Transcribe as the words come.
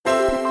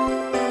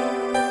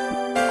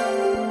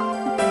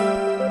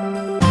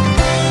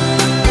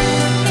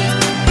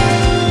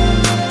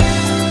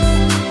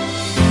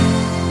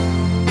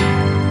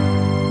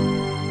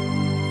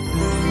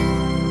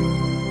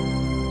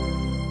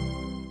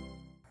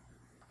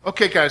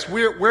Okay, guys,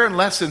 we're in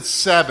lesson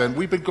 7.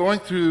 We've been going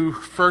through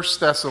 1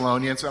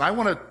 Thessalonians, and I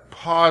want to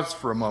pause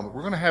for a moment. We're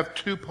going to have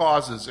 2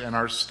 pauses in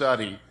our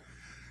study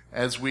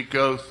as we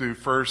go through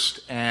 1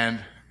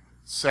 and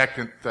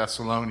 2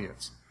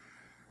 Thessalonians.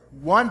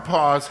 One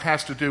pause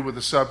has to do with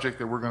the subject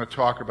that we're going to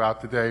talk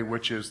about today,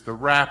 which is the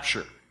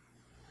rapture.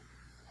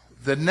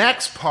 The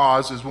next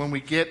pause is when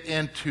we get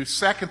into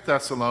 2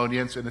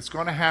 Thessalonians, and it's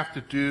going to have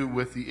to do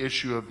with the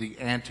issue of the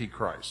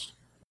Antichrist.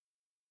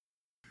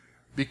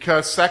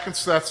 Because 2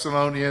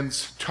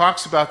 Thessalonians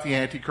talks about the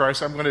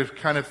Antichrist, I'm going to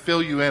kind of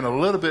fill you in a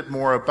little bit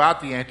more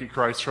about the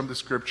Antichrist from the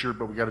Scripture,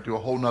 but we've got to do a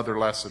whole nother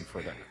lesson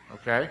for that,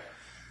 okay?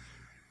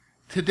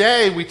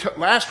 Today,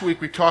 last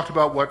week we talked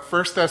about what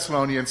 1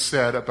 Thessalonians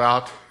said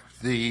about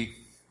the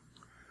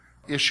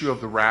issue of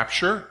the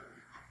rapture.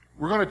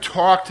 We're going to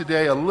talk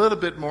today a little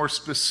bit more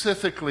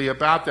specifically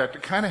about that to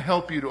kind of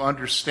help you to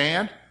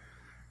understand.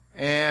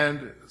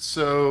 And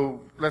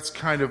so let's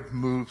kind of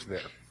move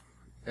there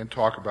and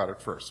talk about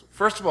it first.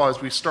 First of all, as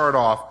we start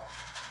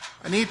off,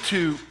 I need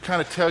to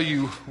kind of tell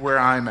you where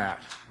I'm at,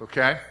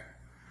 okay?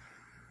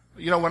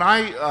 You know, when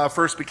I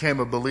first became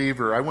a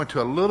believer, I went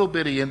to a little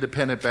bitty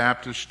independent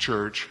Baptist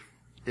church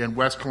in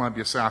West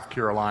Columbia, South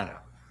Carolina.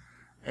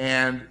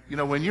 And, you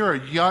know, when you're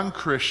a young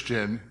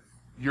Christian,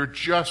 you're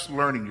just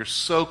learning, you're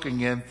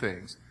soaking in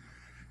things.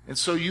 And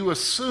so you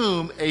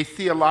assume a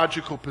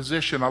theological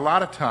position a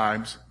lot of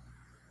times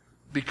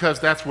because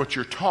that's what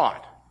you're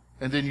taught.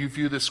 And then you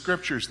view the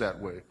Scriptures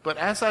that way. But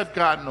as I've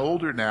gotten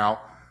older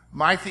now,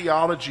 my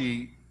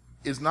theology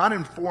is not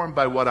informed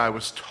by what I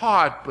was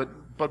taught,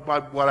 but by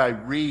what I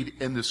read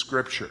in the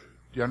Scripture.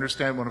 Do you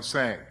understand what I'm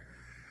saying?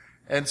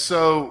 And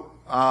so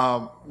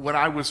when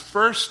I was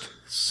first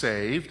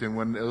saved, and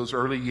when those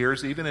early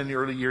years, even in the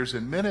early years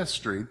in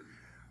ministry,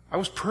 I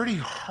was pretty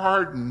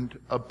hardened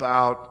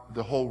about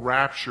the whole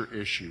rapture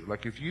issue.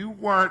 Like if you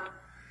weren't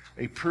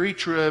a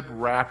pre-trib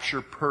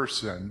rapture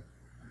person,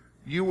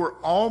 you were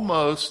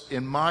almost,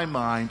 in my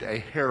mind, a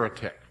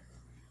heretic.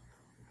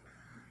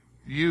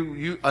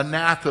 You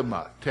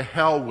anathema, to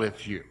hell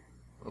with you.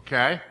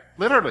 Okay?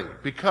 Literally,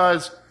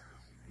 because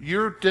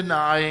you're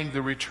denying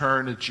the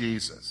return of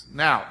Jesus.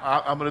 Now,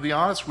 I'm going to be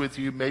honest with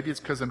you, maybe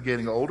it's because I'm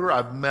getting older,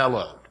 I've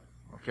mellowed.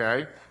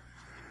 Okay?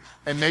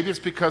 And maybe it's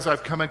because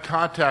I've come in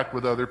contact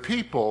with other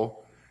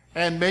people,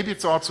 and maybe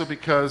it's also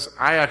because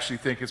I actually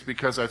think it's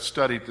because I've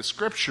studied the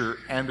Scripture,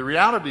 and the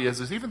reality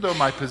is even though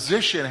my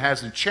position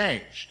hasn't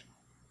changed,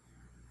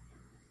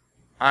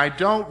 I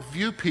don't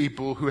view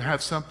people who have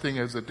something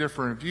as a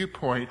different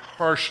viewpoint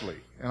harshly,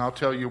 and I'll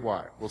tell you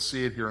why. We'll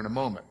see it here in a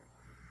moment.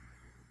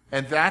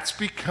 And that's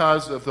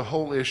because of the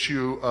whole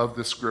issue of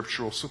the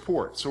scriptural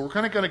support. So we're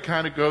going to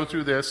kind of go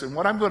through this, and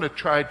what I'm going to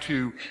try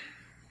to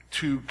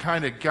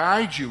kind of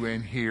guide you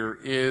in here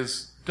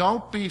is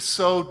don't be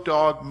so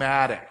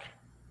dogmatic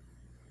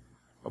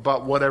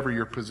about whatever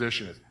your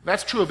position is.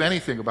 That's true of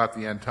anything about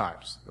the end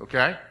times,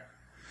 okay?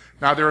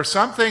 Now, there are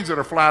some things that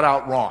are flat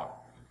out wrong,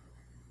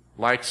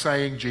 like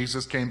saying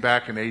Jesus came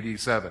back in AD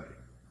 70.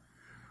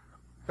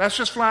 That's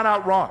just flat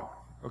out wrong,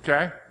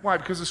 okay? Why?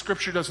 Because the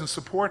Scripture doesn't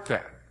support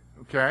that,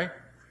 okay?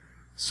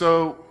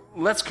 So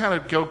let's kind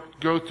of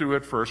go through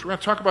it first. We're going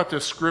to talk about the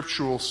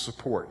scriptural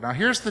support. Now,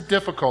 here's the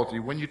difficulty.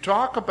 When you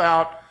talk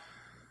about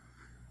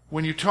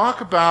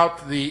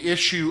the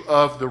issue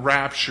of the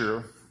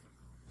rapture,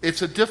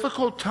 it's a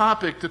difficult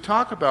topic to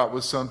talk about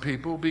with some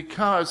people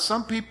because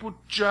some people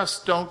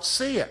just don't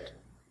see it.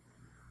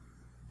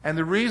 And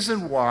the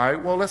reason why,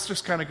 well, let's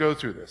just kind of go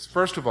through this.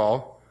 First of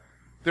all,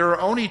 there are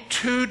only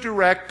 2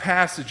 direct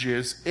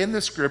passages in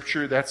the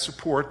Scripture that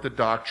support the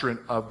doctrine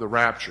of the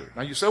rapture.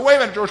 Now you say, wait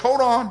a minute, George,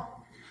 hold on.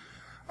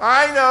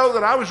 I know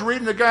that I was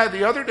reading a guy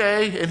the other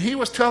day, and he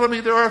was telling me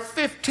there are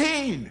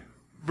 15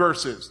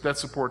 verses that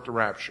support the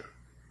rapture.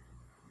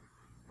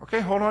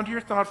 Okay, hold on to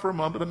your thought for a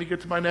moment. Let me get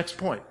to my next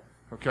point,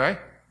 okay?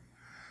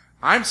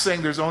 I'm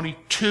saying there's only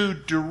 2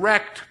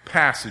 direct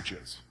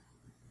passages,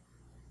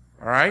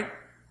 all right?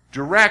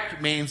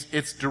 Direct means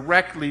it's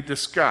directly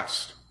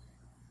discussed.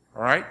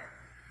 All right?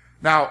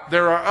 Now,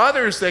 there are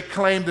others that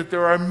claim that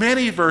there are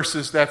many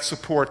verses that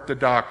support the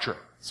doctrine.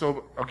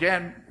 So,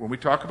 again, when we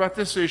talk about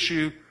this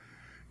issue,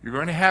 you're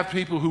going to have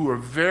people who are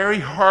very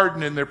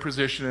hardened in their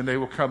position, and they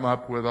will come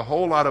up with a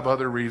whole lot of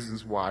other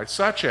reasons why,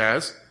 such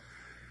as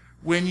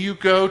when you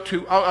go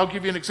to, I'll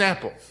give you an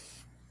example.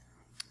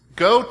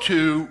 Go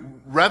to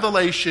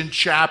Revelation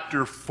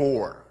chapter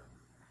 4.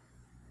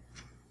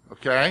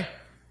 Okay?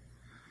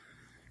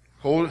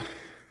 Go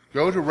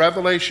to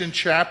Revelation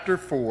chapter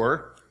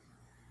 4.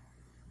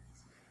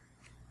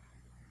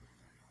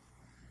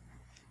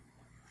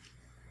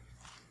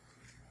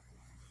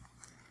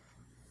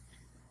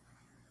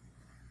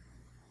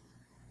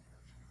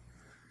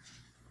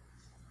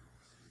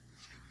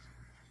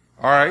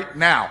 All right,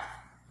 now,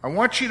 I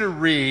want you to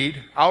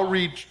read, I'll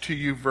read to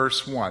you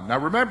verse 1. Now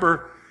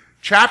remember,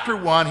 chapter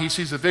 1, he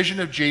sees a vision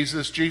of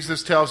Jesus.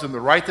 Jesus tells him to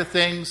write the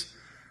things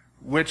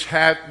which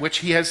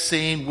he has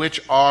seen,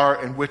 which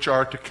are, and which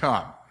are to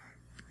come.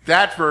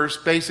 That verse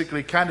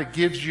basically kind of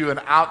gives you an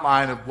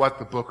outline of what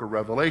the book of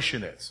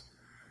Revelation is.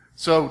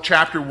 So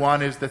chapter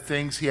 1 is the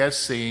things he has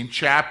seen.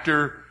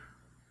 Chapter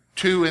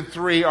 2 and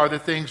 3 are the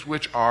things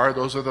which are.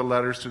 Those are the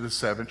letters to the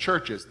 7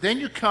 churches. Then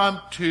you come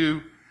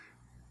to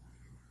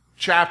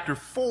chapter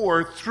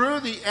 4 through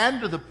the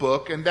end of the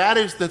book, and that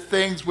is the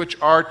things which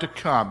are to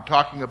come,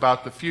 talking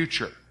about the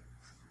future.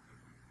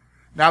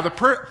 Now, the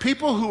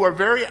people who are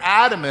very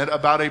adamant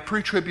about a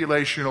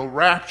pre-tribulational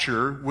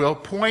rapture will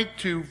point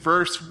to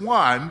verse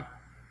 1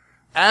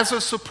 as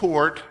a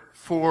support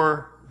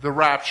for the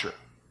rapture.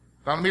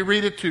 Now, let me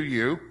read it to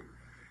you,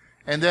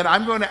 and then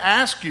I'm going to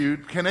ask you,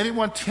 can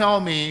anyone tell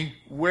me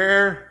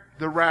where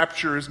the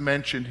rapture is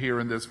mentioned here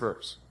in this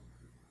verse?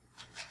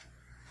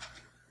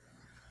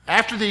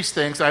 After these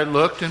things I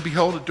looked, and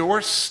behold, a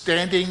door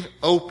standing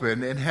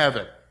open in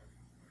heaven.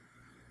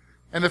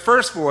 And the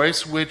first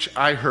voice which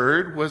I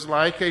heard was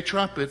like a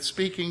trumpet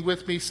speaking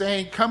with me,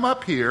 saying, Come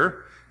up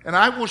here, and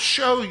I will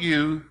show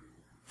you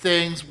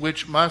things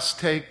which must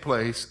take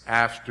place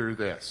after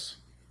this.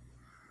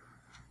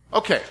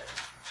 Okay,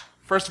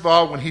 first of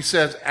all, when he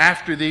says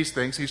after these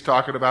things, he's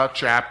talking about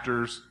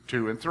chapters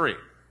 2 and 3.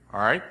 All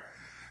right?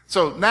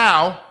 So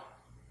now,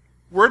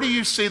 where do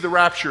you see the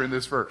rapture in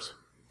this verse?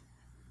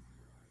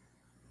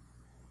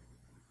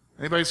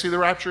 Anybody see the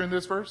rapture in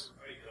this verse?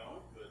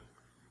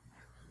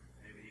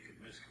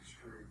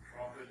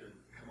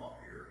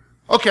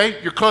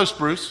 Okay, you're close,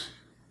 Bruce.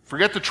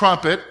 Forget the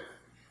trumpet.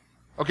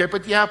 Okay,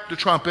 but you have the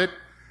trumpet.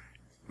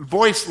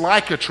 Voice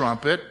like a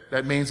trumpet.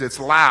 That means it's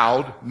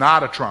loud,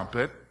 not a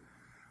trumpet.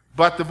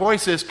 But the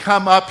voice is,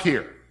 come up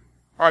here.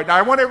 All right, now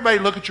I want everybody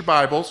to look at your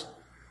Bibles.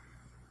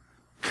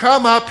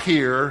 Come up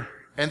here,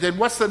 and then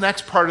what's the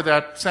next part of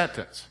that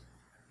sentence?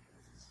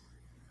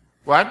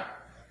 What?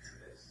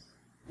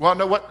 Well,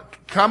 no, what?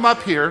 Come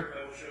up here.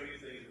 I will show you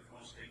things that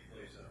must take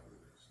place after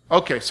this.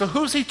 Okay, so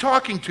who's he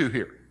talking to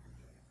here?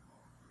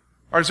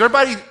 Or is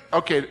everybody,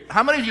 okay,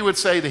 how many of you would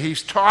say that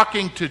he's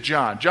talking to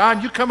John?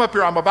 John, you come up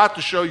here, I'm about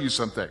to show you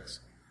some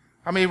things.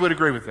 How many would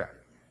agree with that?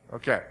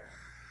 Okay.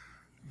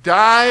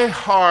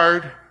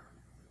 Die-hard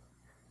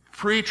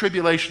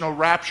pre-tribulational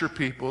rapture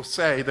people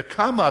say the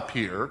come up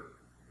here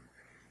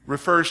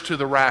refers to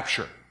the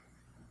rapture.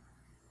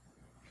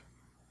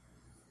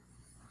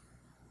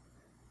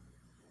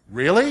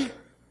 Really?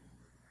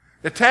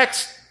 The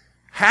text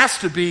has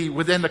to be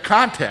within the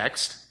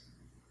context,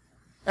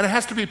 and it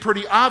has to be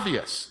pretty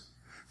obvious.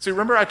 See,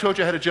 remember I told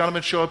you I had a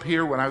gentleman show up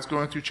here when I was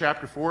going through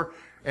chapter 4,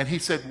 and he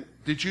said,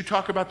 did you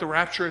talk about the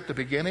rapture at the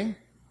beginning?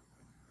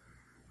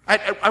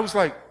 I was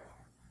like,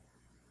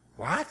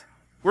 what?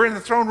 We're in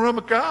the throne room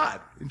of God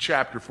in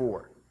chapter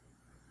 4.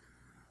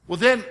 Well,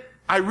 then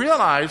I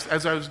realized,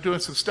 as I was doing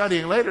some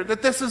studying later,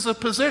 that this is a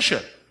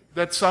position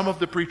that some of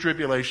the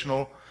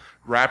pre-tribulational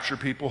rapture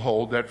people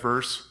hold, that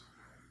verse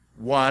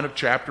 1 of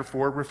chapter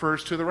 4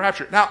 refers to the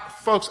rapture. Now,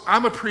 folks,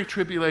 I'm a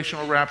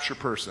pre-tribulational rapture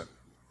person.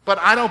 But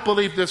I don't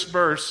believe this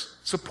verse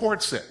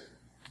supports it.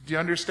 Do you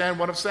understand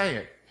what I'm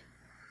saying?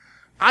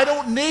 I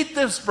don't need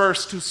this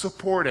verse to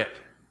support it.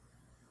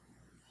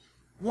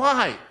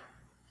 Why?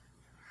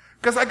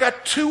 Because I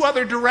got 2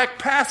 other direct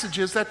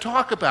passages that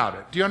talk about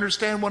it. Do you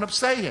understand what I'm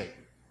saying?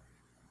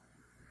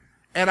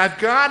 And I've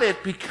got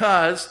it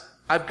because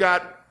I've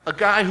got a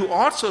guy who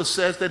also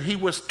says that he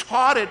was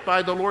taught it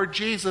by the Lord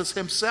Jesus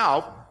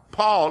himself,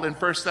 Paul in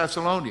 1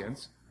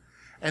 Thessalonians.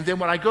 And then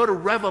when I go to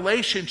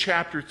Revelation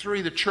chapter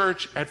 3, the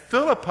church at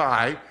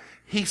Philippi,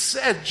 he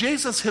said,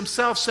 Jesus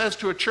himself says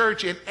to a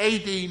church in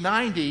AD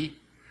 90,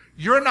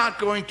 you're not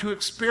going to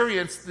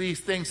experience these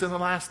things in the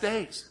last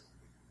days.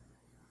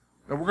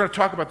 And we're going to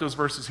talk about those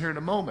verses here in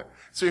a moment.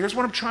 So here's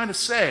what I'm trying to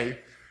say.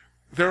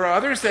 There are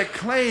others that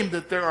claim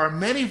that there are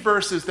many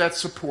verses that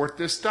support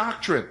this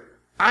doctrine.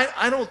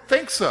 I don't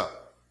think so.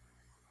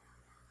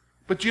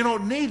 But you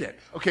don't need it.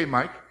 Okay,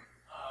 Mike.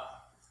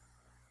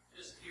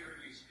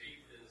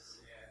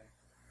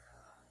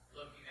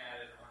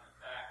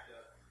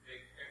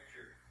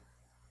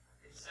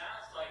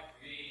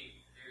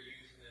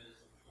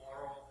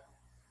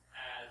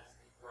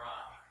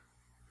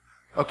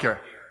 Okay.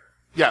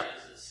 Yeah.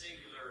 It's a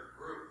singular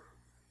group.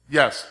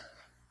 Yes.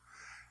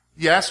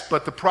 Yes,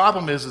 but the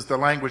problem is the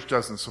language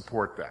doesn't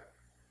support that.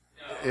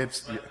 No, it's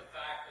but the fact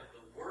that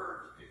the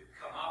words do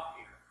come up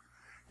here.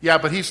 Yeah,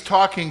 but he's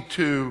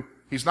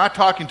not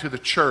talking to the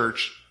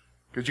church,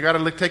 because you got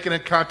to take it in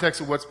context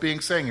of what's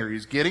being said here.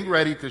 He's getting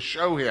ready to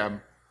show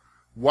him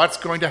what's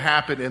going to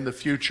happen in the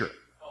future.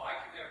 Oh, I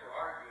can never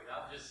argue it.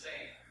 I'm just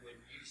saying, when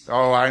you see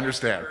I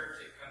understand. the church,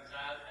 it comes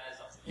out as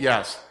a plural.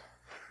 Yes.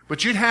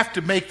 But you'd have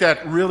to make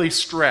that really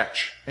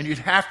stretch, and you'd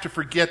have to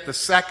forget the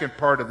second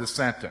part of the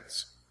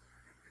sentence.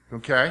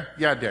 Okay?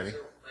 Yeah, Denny. So,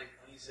 like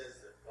when he says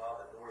that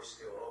while the door's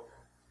still open,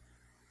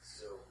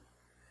 so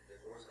the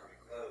door's going to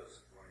be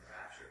closed during the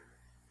rapture.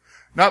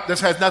 No,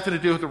 this has nothing to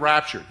do with the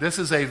rapture. This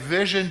is a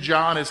vision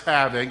John is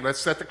having. Let's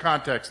set the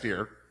context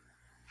here.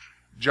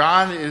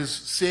 John is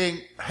seeing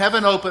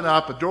heaven open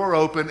up, a door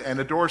open, and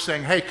a door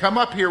saying, hey, come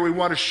up here, we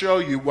want to show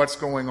you what's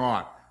going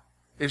on.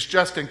 It's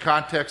just in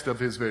context of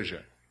his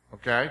vision.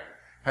 Okay?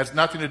 Has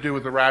nothing to do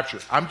with the rapture.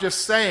 I'm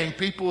just saying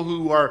people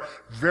who are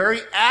very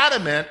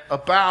adamant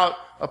about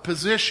a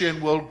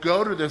position will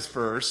go to this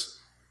verse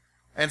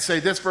and say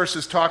this verse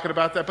is talking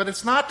about that, but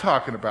it's not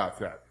talking about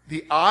that.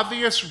 The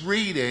obvious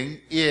reading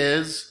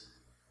is,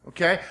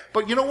 okay?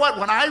 But you know what?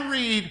 When I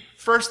read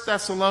 1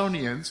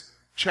 Thessalonians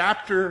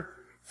chapter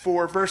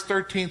 4, verse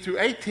 13 through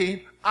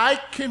 18, I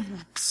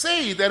can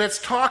see that it's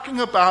talking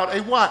about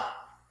a what?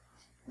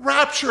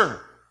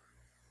 Rapture.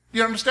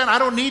 You understand? I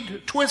don't need to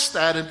twist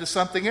that into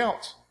something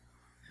else.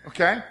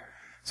 Okay?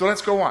 So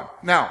let's go on.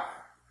 Now,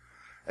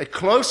 a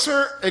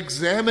closer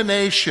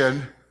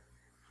examination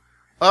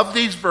of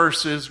these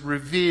verses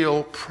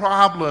reveal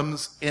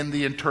problems in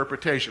the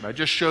interpretation. I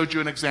just showed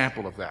you an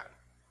example of that.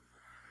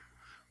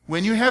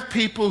 When you have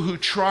people who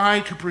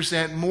try to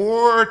present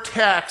more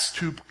text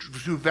to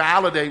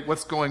validate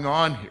what's going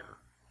on here,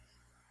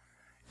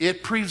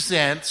 it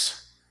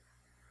presents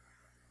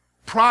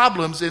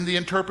problems in the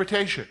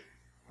interpretation.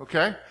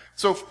 Okay?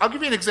 So I'll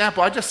give you an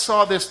example. I just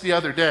saw this the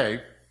other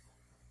day.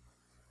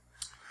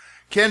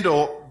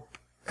 Kindle,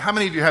 how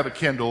many of you have a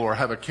Kindle or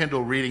have a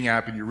Kindle reading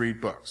app and you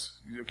read books?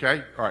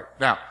 Okay? All right.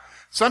 Now,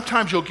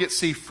 sometimes you'll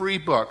see free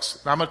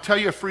books. Now, I'm going to tell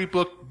you a free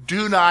book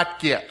do not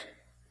get.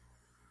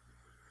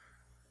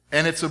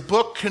 And it's a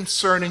book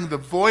concerning the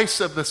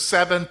voice of the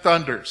seven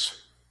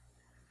thunders.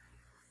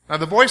 Now,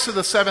 the voice of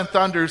the seven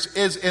thunders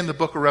is in the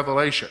book of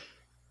Revelation.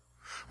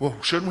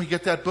 Well, shouldn't we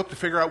get that book to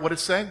figure out what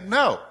it's saying?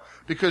 No.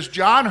 Because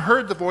John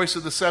heard the voice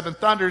of the seven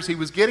thunders. He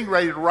was getting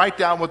ready to write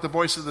down what the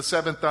voice of the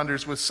seven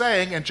thunders was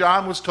saying, and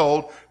John was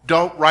told,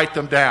 don't write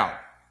them down.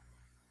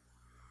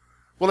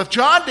 Well, if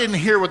John didn't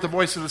hear what the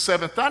voice of the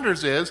seven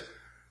thunders is,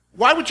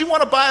 why would you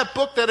want to buy a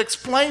book that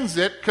explains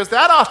it? Because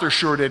that author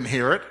sure didn't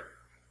hear it.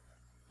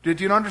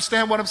 Did you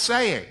understand what I'm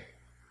saying?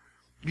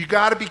 You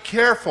got to be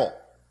careful.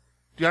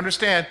 Do you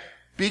understand?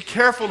 Be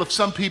careful of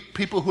some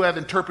people who have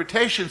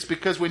interpretations,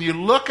 because when you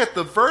look at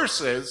the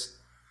verses,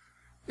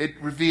 it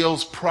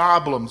reveals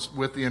problems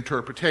with the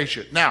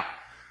interpretation. Now,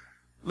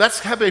 let's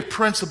have a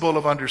principle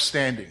of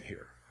understanding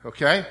here,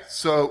 okay?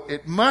 So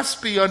it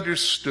must be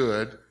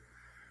understood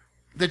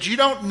that you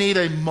don't need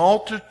a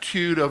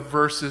multitude of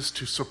verses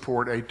to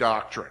support a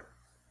doctrine.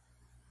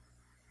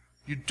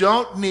 You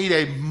don't need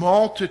a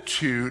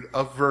multitude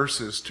of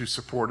verses to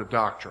support a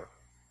doctrine.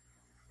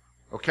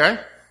 Okay?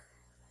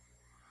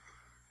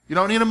 You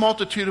don't need a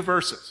multitude of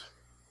verses.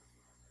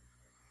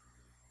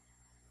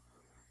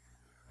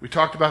 We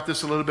talked about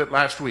this a little bit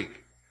last week.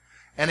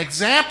 An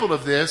example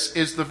of this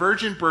is the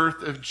virgin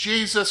birth of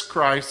Jesus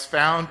Christ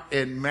found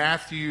in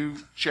Matthew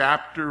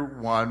chapter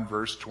 1,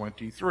 verse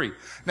 23.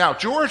 Now,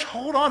 George,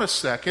 hold on a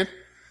second.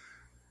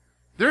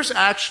 There's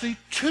actually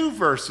two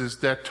verses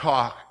that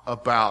talk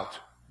about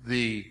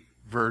the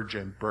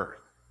virgin birth.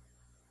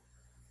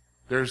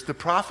 There's the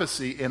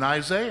prophecy in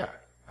Isaiah.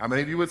 How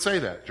many of you would say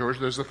that? George,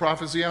 there's the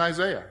prophecy in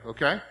Isaiah,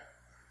 okay?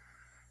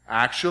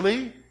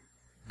 Actually,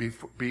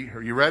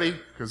 are you ready?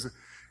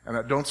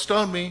 And don't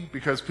stone me,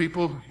 because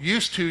people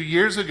used to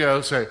years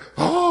ago say,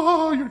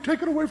 oh, you're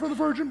taking away from the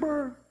virgin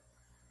birth.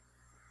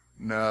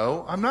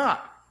 No, I'm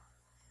not.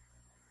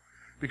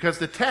 Because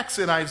the text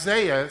in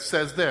Isaiah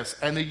says this,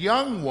 and the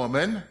young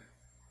woman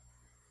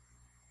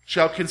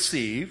shall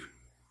conceive.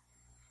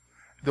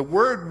 The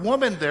word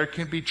woman there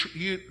can be,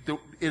 it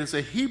is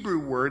a Hebrew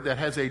word that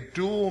has a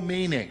dual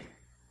meaning.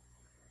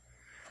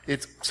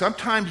 It's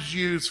sometimes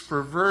used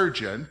for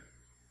virgin,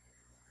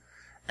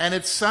 and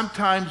it's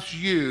sometimes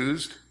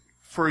used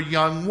for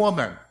young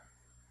woman.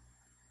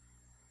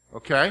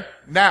 Okay?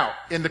 Now,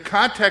 in the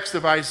context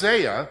of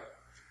Isaiah,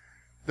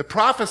 the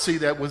prophecy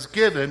that was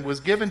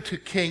given to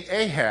King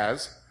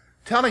Ahaz,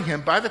 telling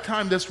him by the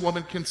time this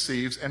woman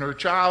conceives and her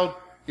child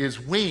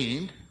is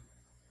weaned,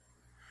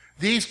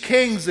 these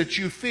kings that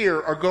you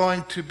fear are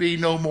going to be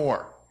no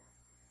more.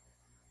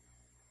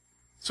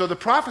 So the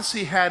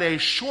prophecy had a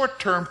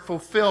short-term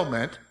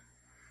fulfillment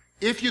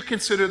if you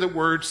consider the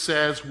word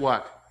says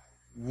what?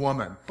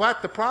 Woman.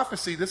 But the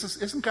prophecy,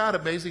 isn't God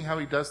amazing how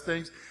he does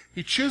things?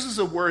 He chooses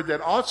a word that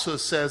also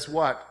says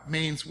what?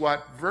 Means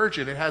what?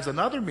 Virgin. It has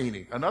another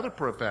meaning, another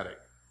prophetic.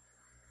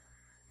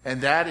 And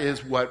that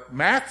is what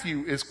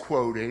Matthew is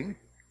quoting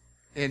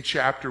in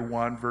chapter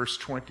 1, verse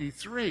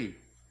 23. Do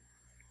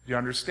you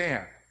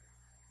understand?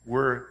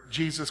 Where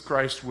Jesus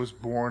Christ was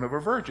born of a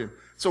virgin.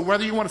 So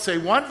whether you want to say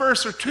one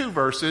verse or two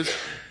verses,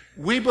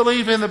 we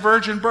believe in the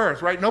virgin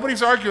birth, right?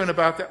 Nobody's arguing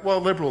about that. Well,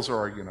 liberals are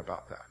arguing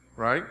about that,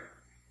 right?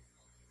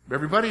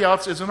 Everybody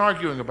else isn't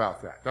arguing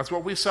about that. That's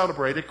what we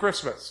celebrate at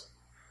Christmas.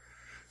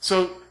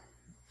 So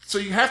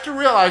you have to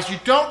realize you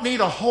don't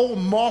need a whole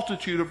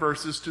multitude of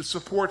verses to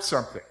support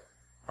something.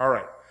 All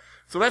right.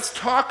 So let's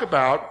talk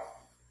about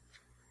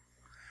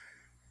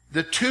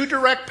the two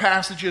direct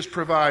passages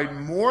provide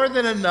more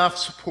than enough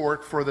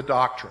support for the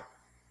doctrine.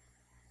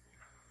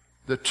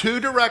 The two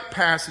direct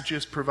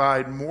passages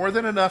provide more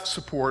than enough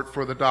support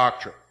for the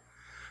doctrine.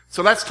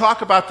 So let's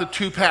talk about the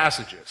two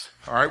passages.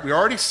 All right, we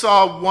already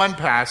saw one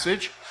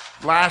passage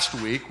last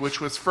week, which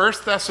was 1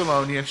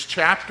 Thessalonians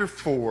chapter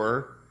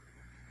 4,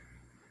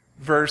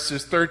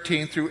 verses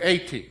 13 through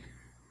 18.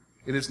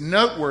 It is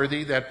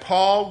noteworthy that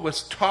Paul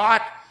was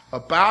taught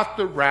about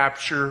the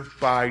rapture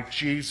by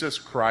Jesus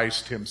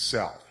Christ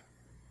himself.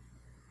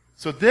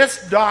 So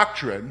this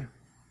doctrine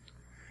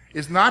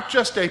is not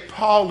just a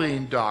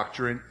Pauline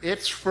doctrine.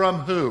 It's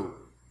from who?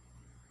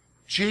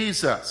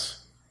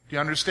 Jesus. Do you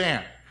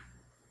understand?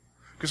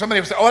 Because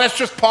somebody will say, oh, that's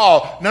just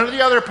Paul. None of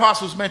the other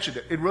apostles mentioned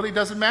it. It really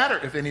doesn't matter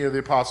if any of the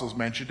apostles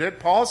mentioned it.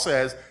 Paul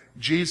says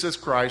Jesus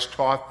Christ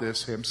taught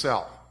this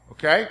himself.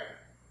 Okay?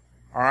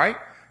 All right?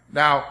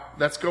 Now,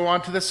 let's go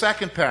on to the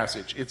second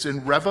passage. It's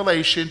in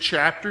Revelation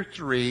chapter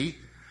 3,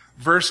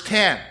 verse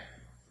 10.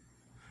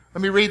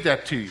 Let me read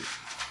that to you.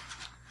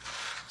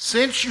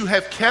 Since you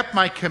have kept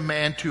my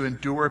command to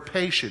endure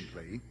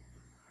patiently,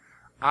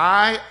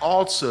 I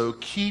also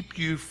keep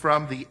you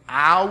from the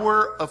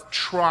hour of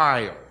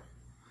trial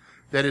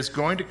that is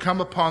going to come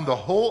upon the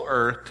whole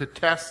earth to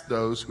test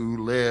those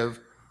who live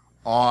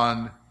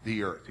on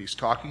the earth. He's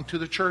talking to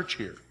the church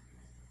here.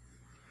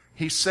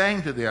 He's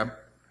saying to them,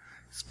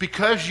 it's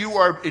because you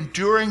are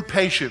enduring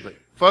patiently.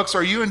 Folks,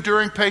 are you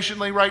enduring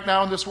patiently right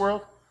now in this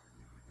world?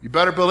 You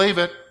better believe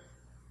it.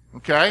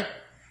 Okay?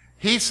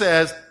 He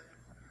says,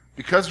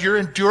 because you're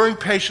enduring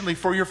patiently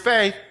for your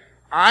faith,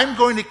 I'm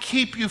going to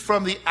keep you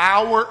from the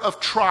hour of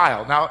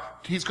trial. Now,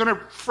 he's going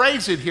to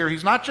phrase it here.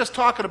 He's not just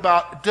talking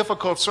about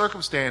difficult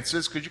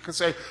circumstances, because you can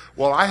say,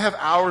 well, I have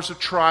hours of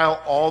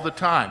trial all the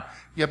time.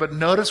 Yeah, but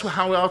notice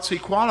how else he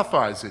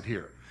qualifies it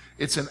here.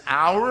 It's an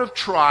hour of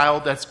trial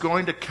that's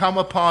going to come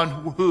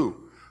upon who?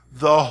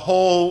 The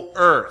whole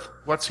earth.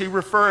 What's he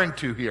referring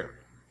to here?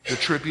 The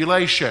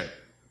tribulation.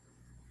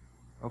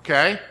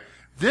 Okay?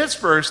 This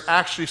verse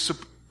actually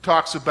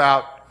talks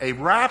about a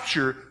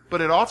rapture,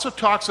 but it also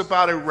talks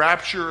about a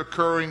rapture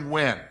occurring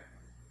when?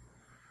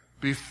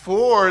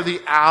 Before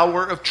the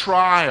hour of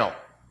trial.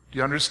 Do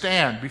you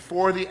understand?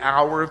 Before the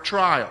hour of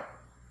trial.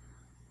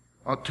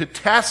 To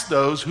test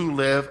those who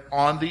live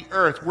on the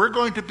earth. We're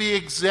going to be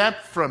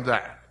exempt from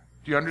that.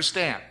 Do you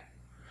understand?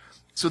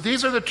 So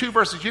these are the two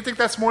verses. You think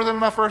that's more than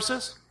enough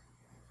verses?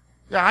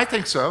 Yeah, I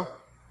think so.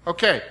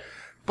 Okay.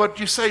 But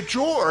you say,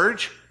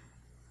 George,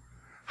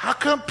 how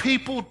come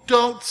people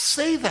don't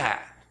say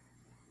that?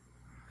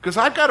 Because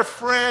I've got a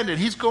friend and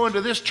he's going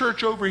to this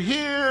church over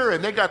here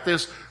and they got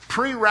this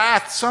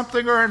pre-wrath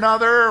something or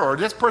another, or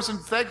this person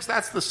thinks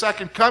that's the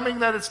second coming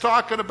that it's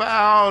talking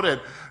about, and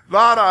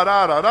la da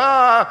da da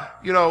da.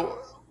 You know,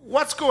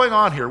 what's going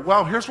on here?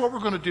 Well, here's what we're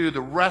going to do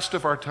the rest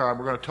of our time.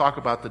 We're going to talk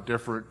about the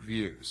different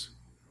views.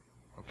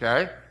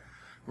 Okay?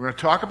 We're going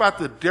to talk about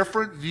the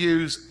different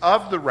views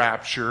of the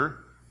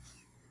rapture,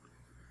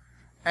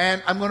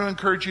 and I'm going to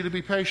encourage you to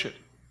be patient.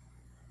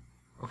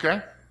 Okay?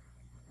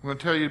 I'm going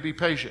to tell you to be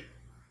patient.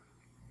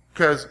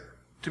 Because,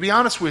 to be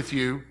honest with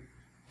you,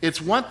 it's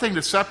one thing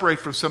to separate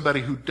from somebody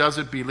who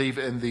doesn't believe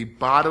in the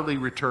bodily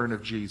return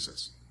of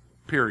Jesus.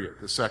 Period.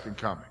 The second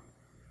coming.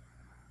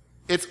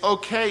 It's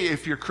okay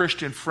if your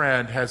Christian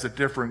friend has a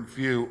different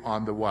view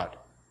on the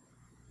what?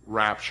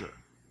 Rapture.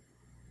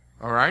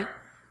 All right?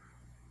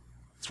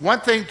 It's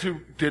one thing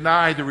to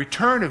deny the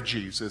return of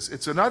Jesus.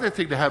 It's another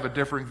thing to have a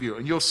different view.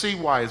 And you'll see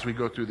why as we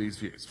go through these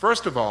views.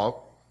 First of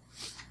all,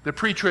 the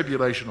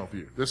pre-tribulational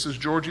view. This is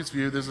George's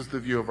view. This is the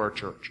view of our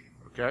church.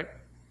 Okay?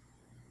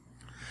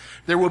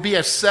 There will be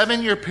a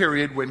 7-year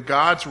period when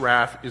God's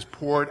wrath is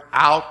poured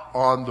out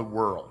on the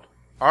world.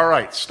 All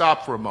right,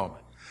 stop for a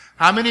moment.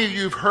 How many of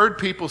you have heard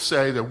people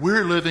say that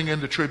we're living in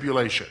the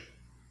tribulation?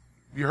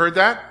 Have you heard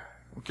that?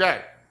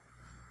 Okay.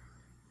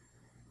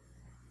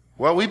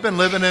 Well, we've been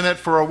living in it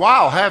for a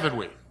while, haven't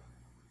we?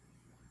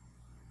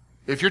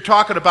 If you're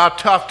talking about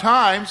tough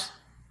times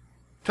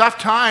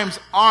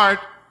aren't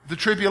the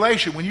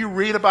tribulation. When you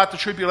read about the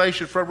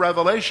tribulation from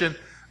Revelation,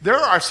 there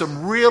are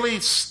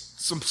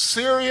some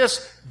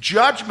serious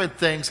judgment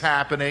things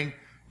happening.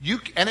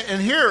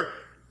 And here,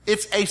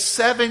 it's a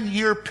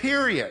 7-year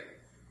period,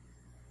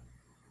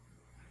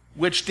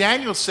 which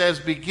Daniel says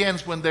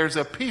begins when there's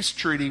a peace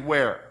treaty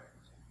where?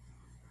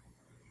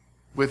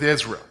 With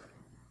Israel.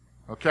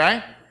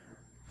 Okay?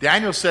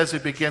 Daniel says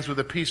it begins with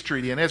a peace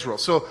treaty in Israel.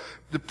 So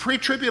the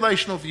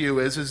pre-tribulational view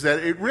is that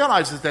it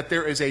realizes that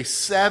there is a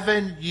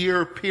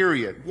 7-year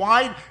period.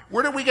 Why?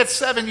 Where did we get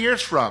 7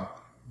 years from?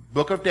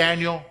 Book of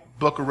Daniel,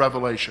 Book of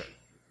Revelation.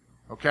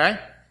 Okay?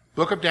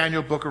 Book of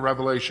Daniel, Book of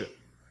Revelation.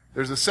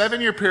 There's a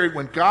 7-year period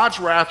when God's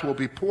wrath will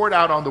be poured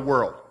out on the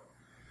world.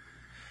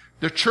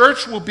 The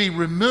church will be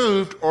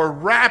removed or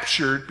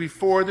raptured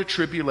before the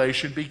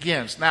tribulation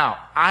begins. Now,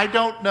 I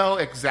don't know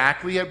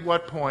exactly at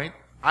what point.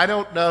 I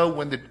don't know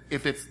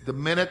if it's the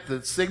minute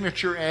the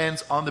signature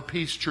ends on the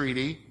peace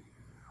treaty,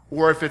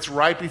 or if it's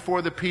right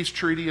before the peace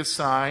treaty is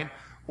signed,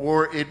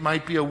 or it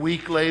might be a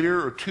week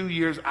later or 2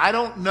 years. I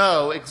don't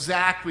know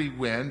exactly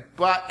when,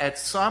 but at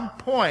some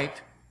point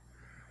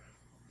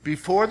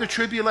before the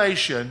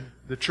tribulation,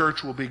 the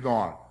church will be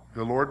gone.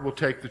 The Lord will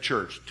take the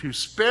church to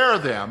spare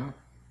them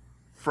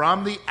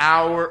from the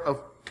hour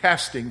of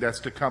testing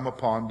that's to come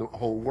upon the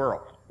whole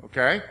world.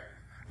 Okay?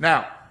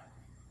 Now,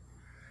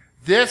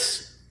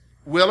 this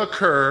will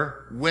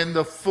occur when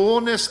the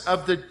fullness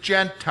of the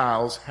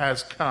Gentiles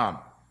has come.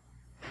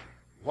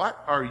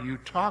 What are you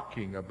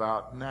talking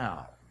about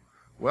now?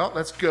 Well,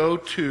 let's go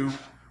to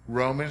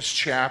Romans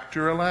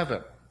chapter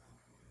 11.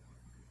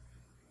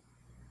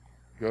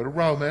 Go to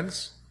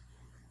Romans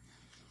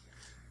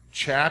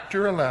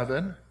chapter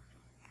 11.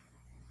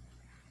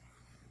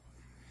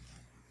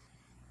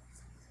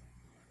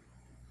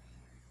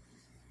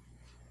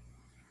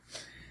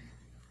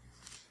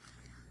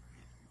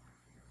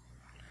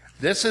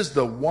 This is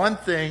the one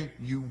thing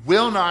you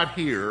will not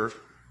hear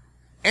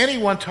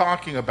anyone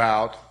talking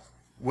about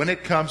when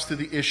it comes to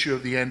the issue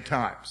of the end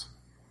times.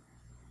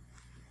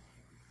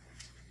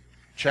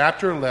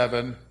 Chapter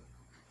 11,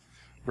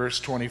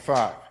 verse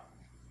 25.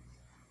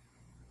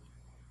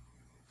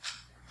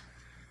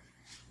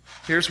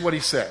 Here's what he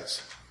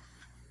says.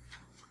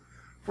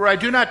 For I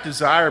do not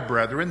desire,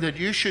 brethren, that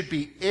you should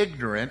be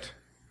ignorant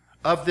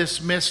of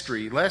this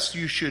mystery, lest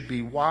you should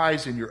be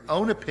wise in your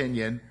own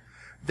opinion,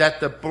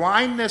 that the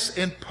blindness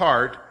in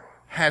part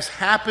has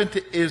happened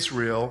to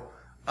Israel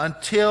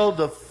until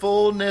the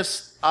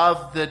fullness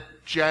of the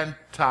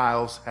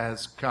Gentiles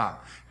has come.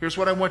 Here's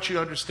what I want you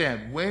to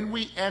understand. When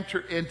we enter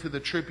into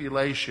the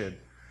tribulation,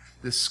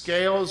 the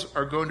scales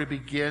are going to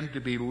begin to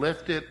be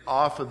lifted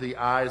off of the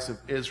eyes of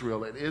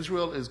Israel, and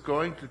Israel is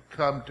going to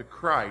come to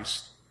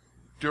Christ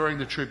during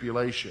the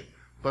tribulation.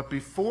 But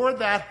before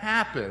that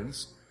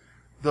happens,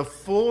 the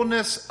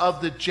fullness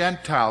of the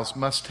Gentiles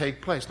must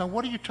take place. Now,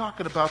 what are you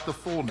talking about, the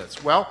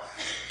fullness? Well,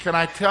 can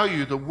I tell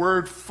you, the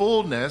word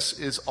fullness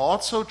is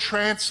also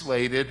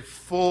translated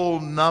full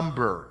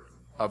number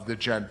of the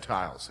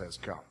Gentiles has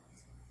come.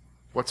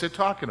 What's it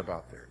talking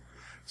about there?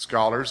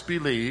 Scholars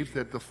believe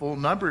that the full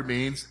number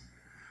means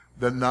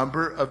the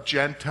number of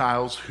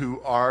Gentiles who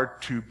are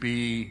to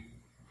be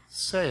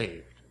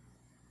saved.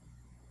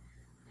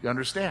 You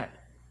understand?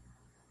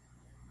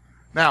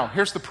 Now,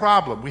 here's the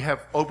problem. We have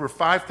over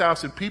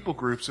 5,000 people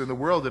groups in the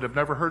world that have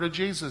never heard of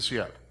Jesus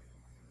yet.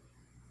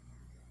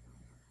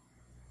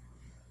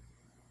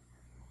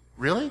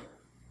 Really?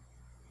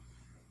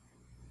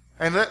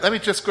 And let me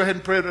just go ahead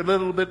and put a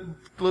little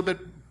bit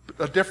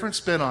a different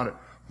spin on it.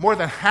 More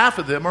than half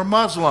of them are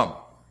Muslim.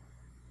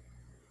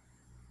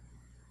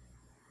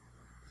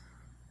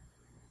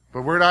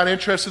 But we're not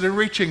interested in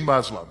reaching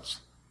Muslims.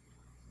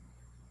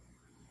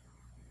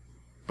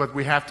 But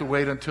we have to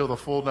wait until the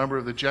full number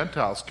of the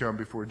Gentiles come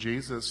before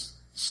Jesus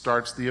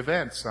starts the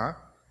events, huh?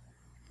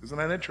 Isn't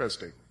that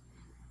interesting?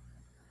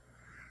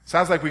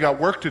 Sounds like we got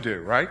work to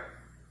do, right?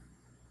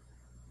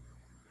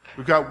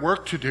 We've got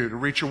work to do to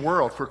reach a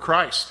world for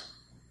Christ.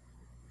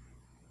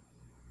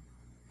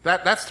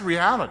 That's the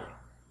reality.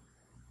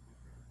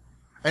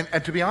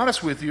 And to be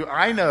honest with you,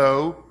 I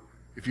know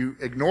if you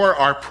ignore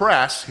our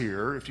press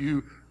here, if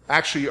you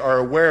actually are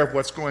aware of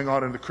what's going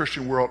on in the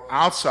Christian world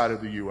outside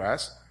of the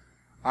U.S.,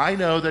 I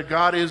know that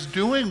God is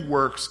doing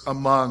works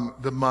among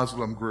the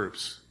Muslim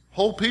groups.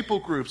 Whole people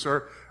groups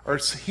are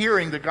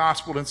hearing the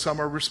gospel and some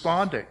are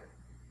responding.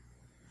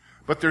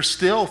 But there's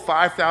still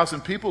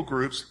 5,000 people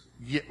groups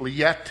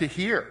yet to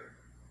hear.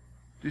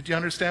 Did you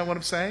understand what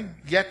I'm saying?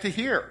 Yet to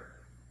hear.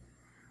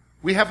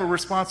 We have a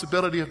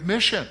responsibility of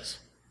missions.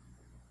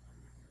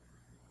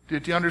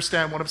 Did you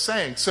understand what I'm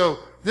saying? So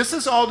this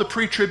is all the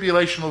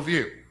pre-tribulational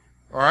view.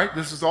 All right?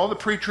 This is all the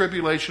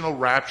pre-tribulational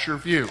rapture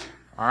view.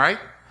 All right?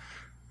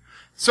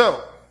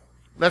 So,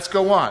 let's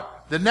go on.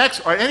 The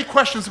next, are any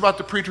questions about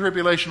the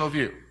pre-tribulational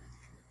view?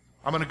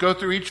 I'm going to go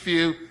through each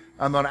view.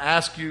 I'm going to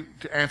ask you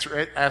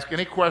to ask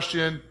any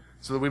question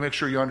so that we make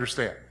sure you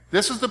understand.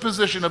 This is the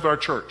position of our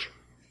church.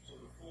 So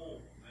the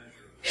full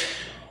measure of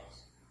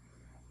Gentiles,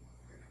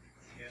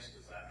 I guess,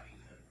 does that mean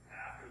that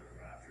after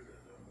the rapture that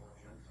there are more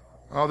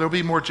Gentiles? Oh, there'll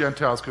be more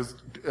Gentiles because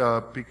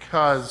So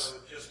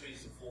it just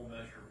means the full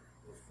measure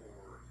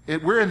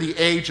before. we're in the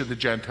age of the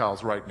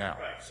Gentiles right now.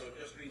 Right, so it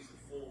just means the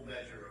full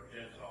measure of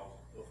Gentiles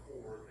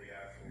before the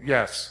actual.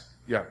 Yes,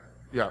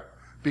 yeah.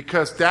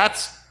 Because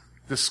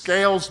the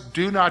scales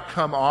do not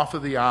come off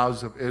of the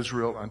eyes of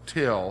Israel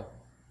until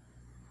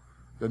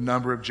the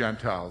number of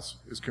Gentiles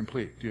is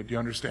complete. Do you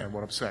understand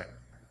what I'm saying?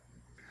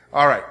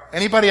 All right.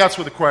 Anybody else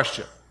with a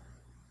question?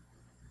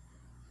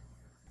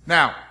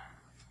 Now,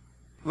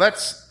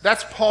 that's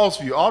Paul's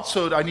view.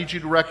 Also, I need you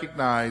to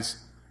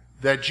recognize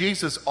that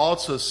Jesus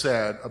also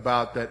said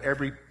about that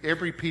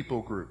every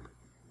people group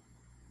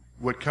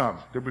would come.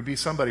 There would be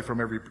somebody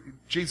from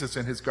Jesus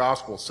in his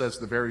gospel says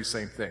the very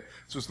same thing.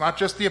 So it's not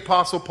just the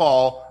Apostle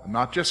Paul. I'm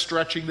not just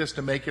stretching this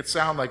to make it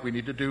sound like we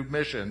need to do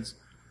missions.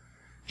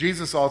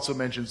 Jesus also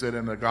mentions it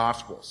in the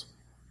Gospels.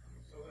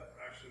 So that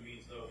actually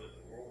means, though, that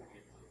the world will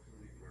get to the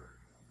point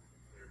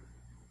where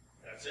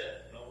that's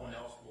it. No one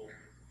else will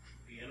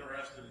be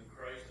interested in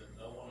Christ, and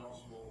no one else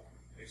will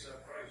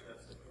accept Christ.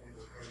 That's the point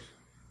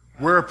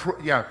where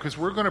Christ. Because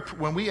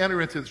when we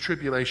enter into the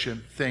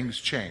tribulation, things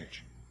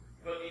change.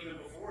 But even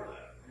before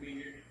that, I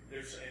mean,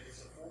 they're saying it's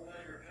a full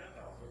measure of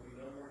Gentiles. There'll be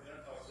no more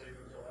Gentiles saved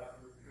until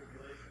after the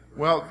tribulation.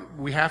 Well,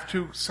 we have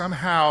to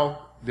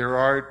somehow. There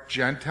are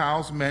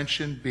Gentiles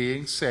mentioned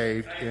being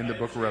saved in the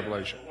book of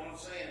Revelation. But what I'm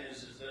saying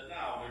is that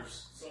now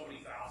there's so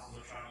many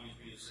thousands of Chinese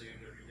being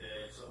saved every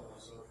day, and so on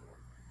and so forth.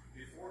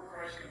 Before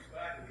Christ comes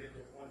back, we get to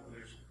a point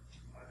where there's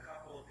a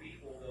couple of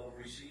people that'll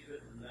receive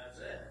it, and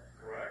that's it.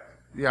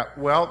 Yeah,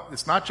 well,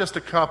 it's not just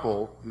a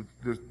couple.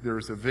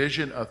 There's a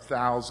vision of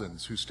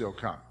thousands who still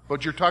come.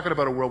 But you're talking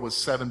about a world with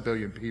 7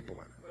 billion people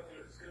in it. But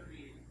there's going to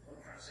be, what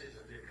I'm trying to say is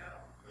there'll be a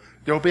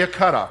cutoff. There will be a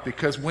cutoff,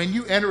 because when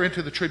you enter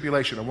into the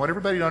tribulation, I want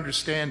everybody to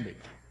understand me.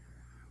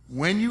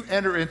 When you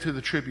enter into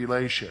the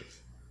tribulation,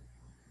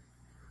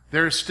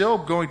 there is still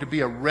going to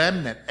be a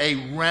remnant,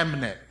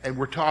 and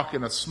we're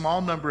talking a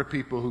small number of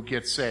people who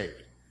get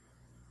saved,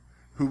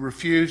 who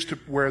refuse to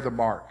wear the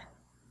mark.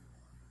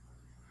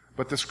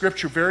 But the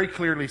scripture very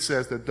clearly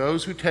says that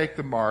those who take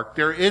the mark,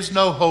 there is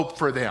no hope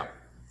for them.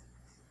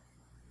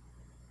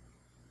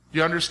 Do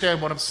you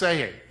understand what I'm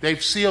saying?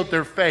 They've sealed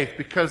their faith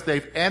because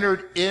they've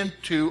entered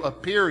into a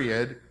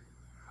period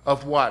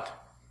of what?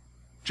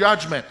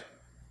 Judgment.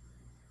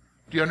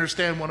 Do you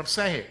understand what I'm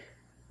saying?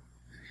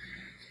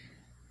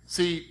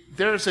 See,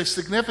 there's a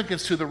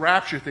significance to the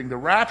rapture thing. The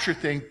rapture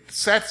thing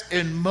sets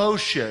in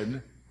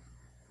motion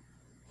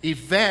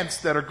events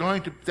that are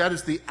going to, that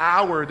is the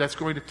hour that's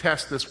going to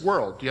test this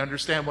world. Do you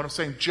understand what I'm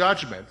saying?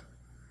 Judgment.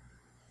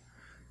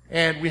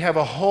 And we have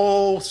a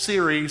whole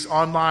series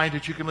online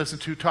that you can listen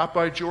to, taught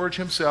by George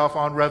himself,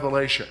 on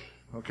Revelation.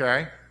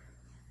 Okay?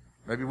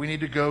 Maybe we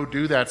need to go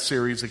do that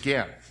series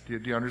again. Do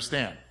you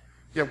understand?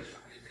 Yeah. You think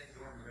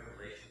during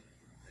Revelation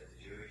that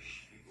the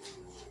Jewish people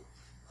will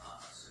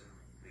assume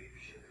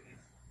leadership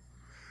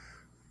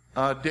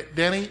again?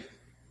 Denny,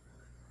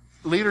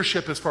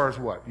 leadership as far as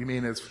what? You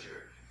mean as...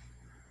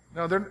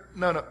 No,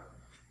 no.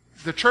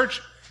 The church...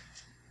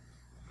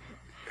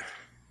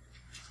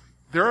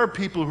 There are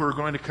people who are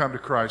going to come to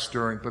Christ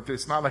during, but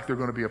it's not like they're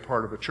going to be a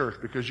part of a church,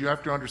 because you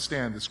have to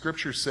understand the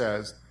scripture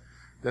says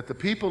that the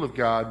people of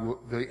God,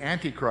 the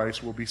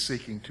Antichrist, will be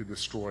seeking to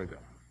destroy them.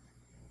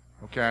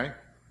 Okay?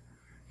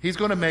 He's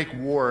going to make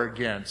war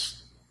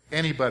against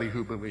anybody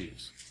who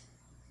believes.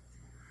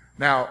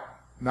 Now,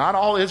 not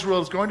all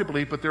Israel is going to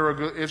believe, but there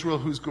are Israel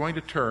who's going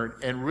to turn,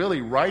 and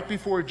really right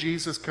before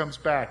Jesus comes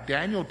back,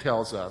 Daniel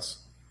tells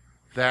us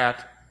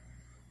that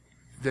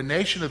the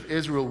nation of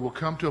Israel will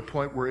come to a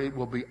point where it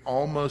will be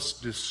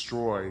almost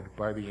destroyed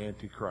by the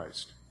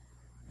Antichrist.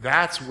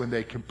 That's when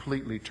they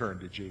completely turn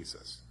to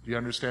Jesus. Do you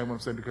understand what I'm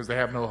saying? Because they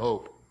have no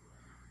hope.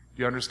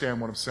 Do you understand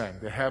what I'm saying?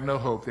 They have no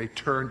hope. They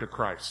turn to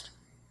Christ.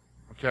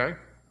 Okay?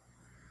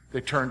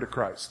 They turn to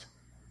Christ.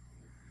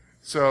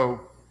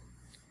 So,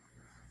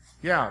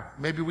 yeah,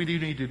 maybe we do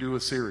need to do a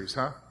series,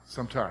 huh?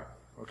 Sometime.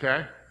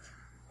 Okay?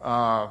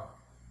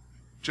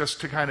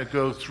 Just to kind of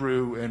go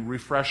through and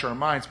refresh our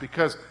minds,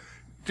 because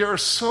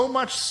there's so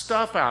much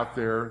stuff out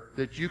there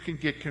that you can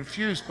get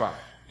confused by.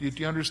 Do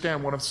you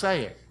understand what I'm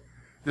saying?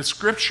 The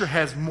scripture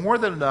has more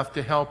than enough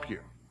to help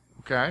you.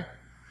 Okay?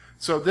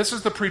 So this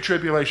is the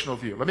pre-tribulational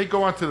view. Let me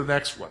go on to the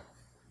next one.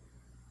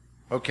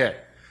 Okay.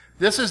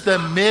 This is the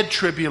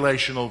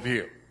mid-tribulational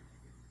view.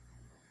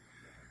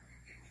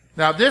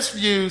 Now this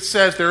view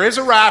says there is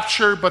a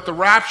rapture, but the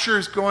rapture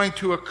is going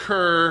to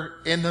occur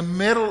in the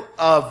middle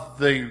of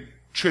the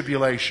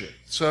tribulation.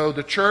 So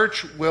the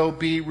church will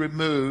be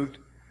removed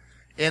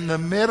in the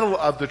middle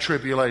of the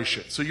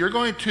tribulation. So you're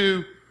going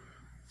to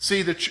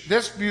see that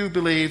this view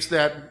believes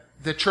that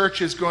the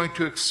church is going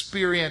to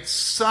experience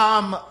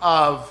some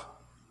of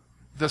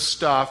the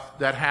stuff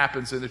that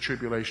happens in the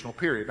tribulational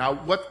period. Now,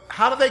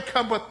 how do they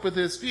come up with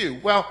this view?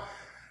 Well,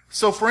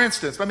 so for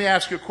instance, let me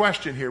ask you a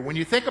question here. When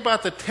you think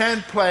about the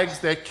 10 plagues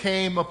that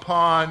came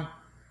upon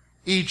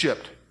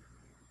Egypt,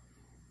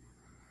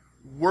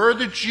 were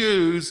the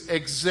Jews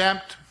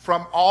exempt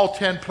from all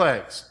 10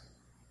 plagues?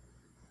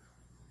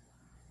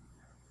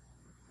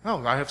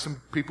 No, I have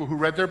some people who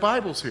read their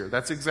Bibles here.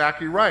 That's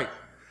exactly right.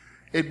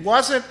 It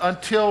wasn't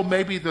until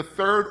maybe the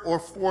 3rd or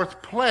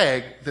 4th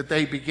plague that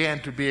they began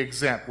to be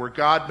exempt, where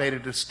God made a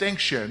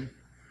distinction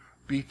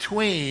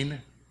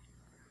between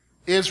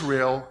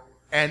Israel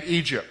and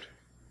Egypt.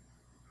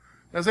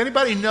 Now, does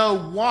anybody know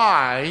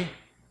why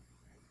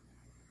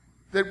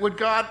that would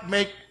God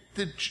make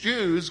the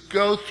Jews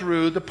go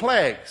through the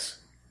plagues,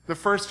 the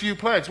first few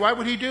plagues? Why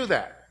would he do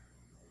that?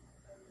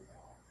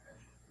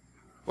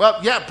 Well,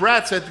 yeah,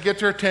 Brad said to get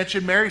their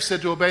attention. Mary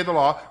said to obey the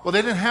law. Well,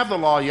 they didn't have the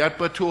law yet,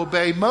 but to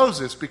obey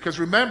Moses. Because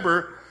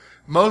remember,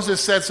 Moses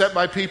said, set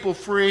my people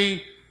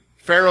free.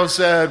 Pharaoh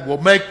said, well,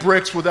 make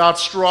bricks without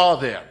straw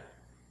then.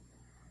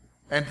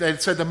 And they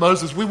said to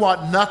Moses, we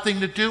want nothing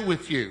to do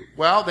with you.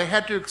 Well, they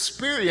had to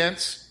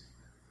experience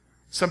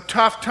some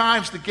tough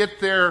times to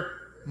get their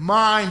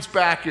minds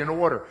back in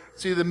order.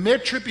 See, the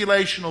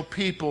mid-tribulational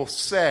people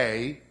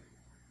say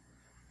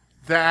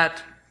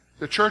that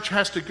the church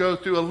has to go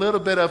through a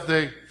little bit of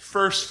the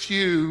first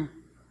few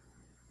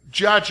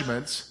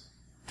judgments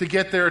to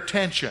get their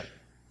attention.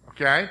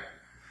 Okay?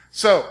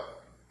 So,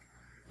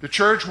 the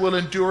church will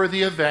endure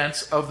the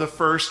events of the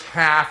first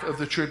half of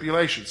the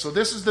tribulation. So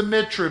this is the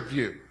mid-trib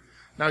view.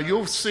 Now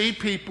you'll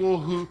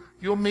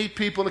meet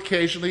people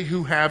occasionally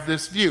who have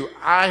this view.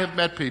 I have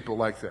met people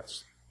like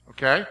this.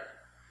 Okay?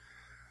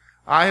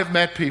 I have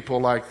met people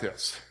like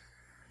this.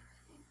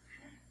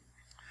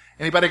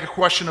 Anybody got a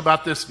question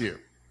about this view?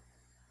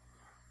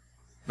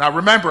 Now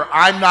remember,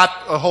 I'm not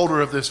a holder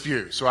of this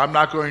view, so I'm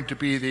not going to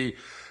be the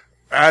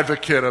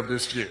advocate of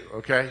this view,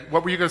 okay?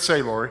 What were you going to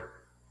say, Lori?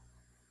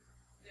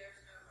 There's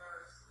no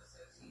verse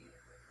associated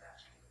with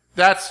that.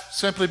 That's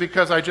simply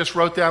because I just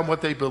wrote down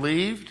what they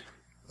believed,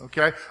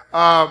 okay?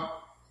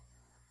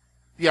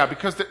 Yeah,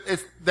 because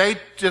they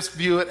just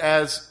view it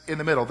as in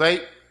the middle.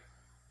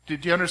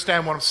 Did you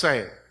understand what I'm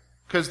saying?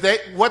 Because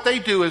what they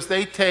do is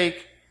they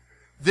take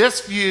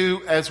this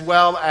view as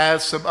well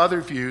as some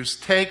other views,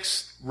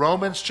 takes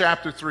Romans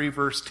chapter 3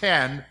 verse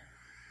 10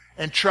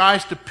 and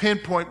tries to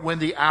pinpoint when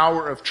the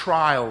hour of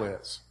trial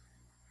is.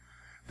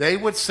 They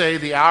would say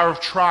the hour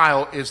of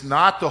trial is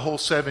not the whole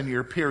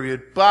 7-year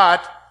period,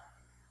 but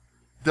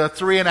the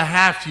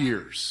 3.5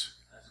 years.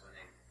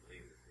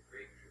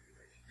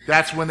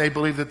 That's when they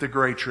believe that the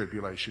Great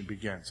Tribulation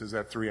begins, is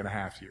that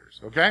 3.5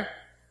 years. Okay?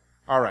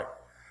 All right.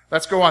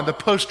 Let's go on. The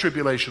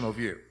post-tribulational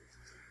view.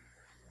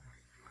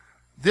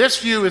 This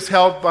view is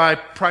held by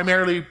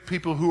primarily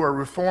people who are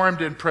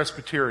Reformed and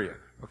Presbyterian.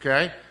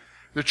 Okay?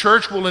 The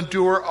church will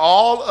endure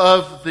all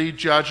of the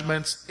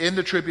judgments in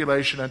the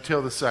tribulation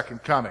until the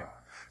second coming.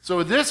 So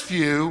with this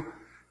view,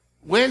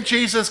 when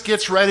Jesus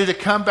gets ready to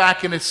come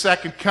back in his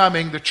second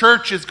coming, the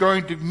church is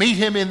going to meet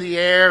him in the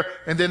air,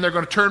 and then they're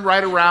going to turn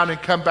right around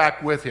and come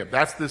back with him.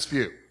 That's this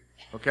view.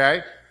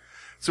 Okay?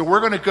 So we're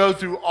going to go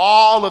through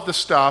all of the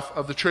stuff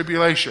of the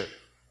tribulation.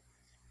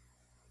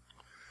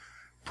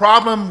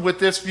 Problem with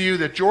this view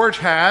that George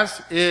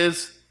has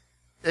is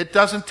it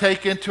doesn't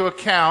take into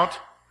account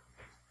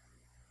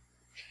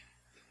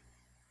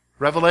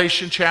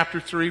Revelation chapter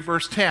 3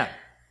 verse 10.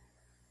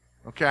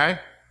 Okay?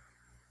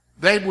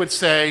 They would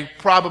say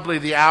probably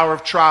the hour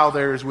of trial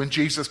there is when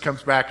Jesus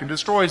comes back and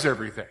destroys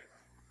everything.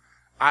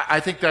 I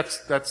think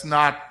that's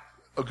not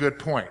a good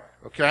point.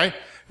 Okay?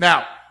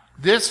 Now,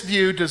 this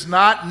view does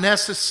not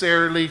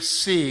necessarily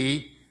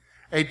see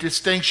a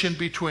distinction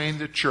between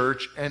the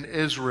church and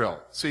Israel.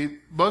 See,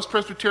 most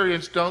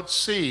Presbyterians don't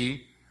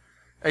see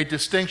a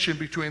distinction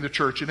between the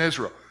church and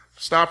Israel.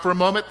 Stop for a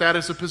moment. That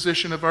is the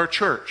position of our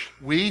church.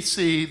 We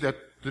see that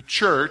the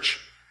church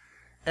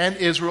and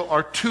Israel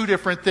are two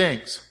different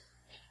things.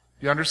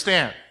 You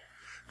understand?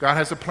 God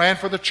has a plan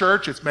for the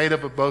church. It's made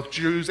up of both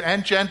Jews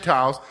and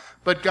Gentiles.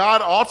 But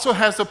God also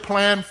has a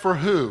plan for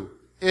who?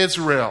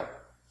 Israel.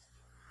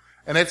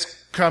 And it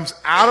comes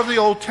out of the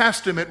Old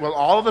Testament with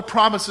all of the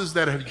promises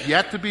that have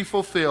yet to be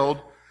fulfilled.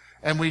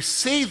 And we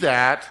see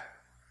that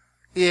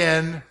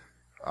in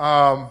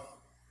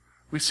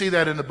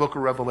the book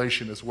of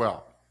Revelation as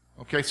well.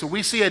 Okay, so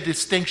we see a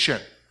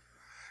distinction.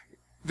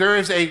 There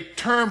is a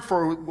term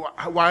for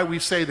why we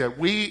say that.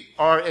 We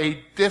are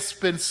a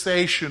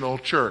dispensational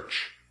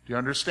church. Do you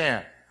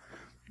understand?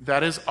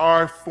 That is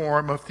our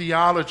form of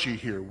theology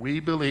here.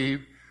 We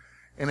believe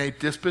in a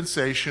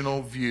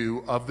dispensational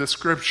view of the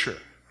Scripture.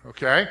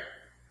 Okay?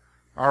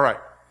 All right.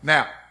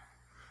 Now,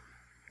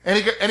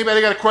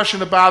 anybody got a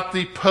question about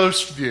the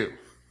post view?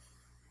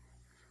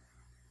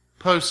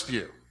 Post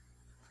view.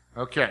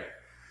 Okay.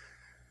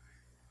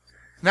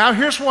 Now,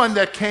 here's one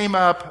that came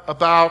up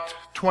about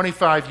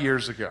 25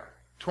 years ago.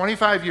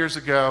 25 years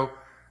ago,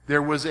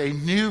 there was a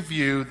new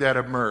view that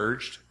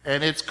emerged,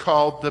 and it's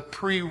called the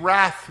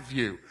pre-wrath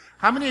view.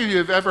 How many of you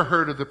have ever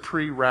heard of the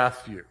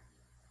pre-wrath view?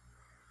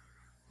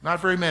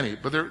 Not very many,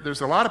 but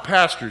there's a lot of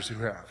pastors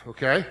who have,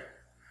 okay?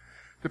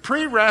 The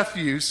pre-wrath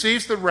view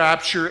sees the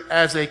rapture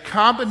as a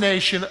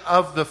combination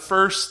of the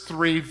first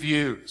three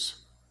views.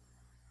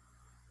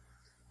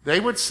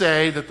 They would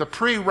say that the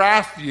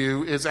pre-wrath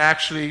view is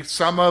actually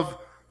some of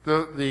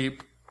the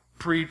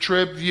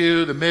pre-trib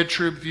view, the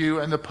mid-trib view,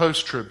 and the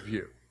post-trib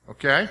view.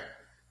 Okay?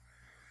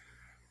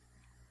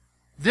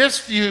 This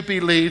view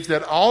believes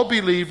that all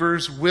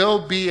believers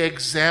will be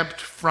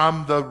exempt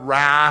from the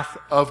wrath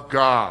of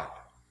God.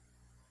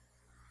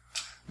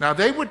 Now,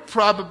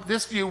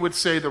 this view would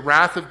say the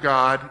wrath of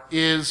God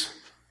is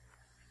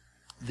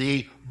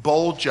the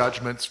bowl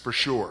judgments for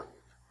sure.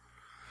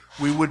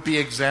 We would be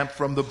exempt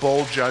from the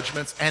bowl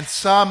judgments and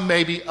some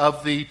maybe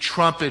of the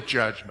trumpet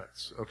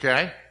judgments.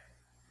 Okay?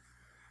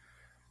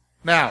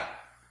 Now,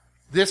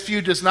 this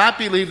view does not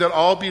believe that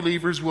all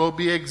believers will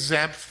be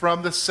exempt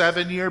from the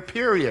 7-year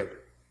period.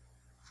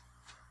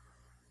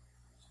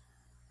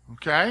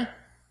 Okay?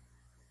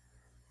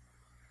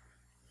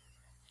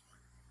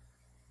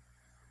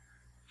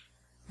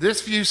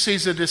 This view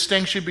sees a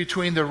distinction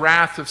between the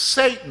wrath of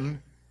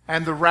Satan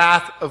and the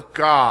wrath of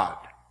God.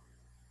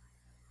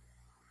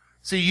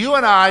 See, you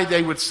and I,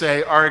 they would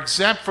say, are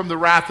exempt from the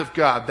wrath of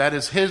God. That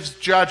is his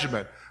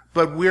judgment.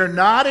 But we're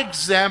not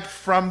exempt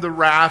from the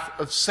wrath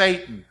of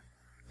Satan.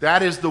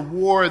 That is the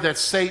war that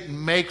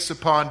Satan makes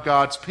upon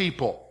God's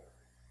people.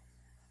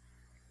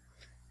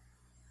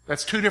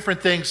 That's two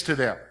different things to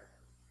them.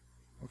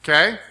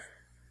 Okay?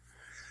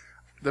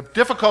 The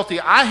difficulty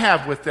I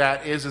have with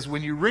that is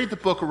when you read the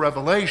book of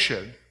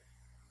Revelation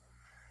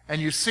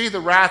and you see the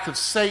wrath of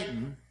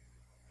Satan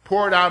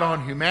poured out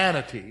on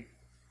humanity,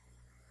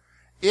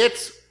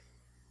 it's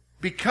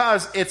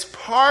because it's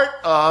part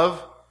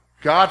of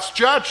God's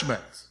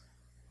judgment.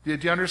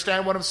 Did you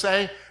understand what I'm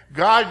saying?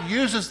 God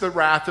uses the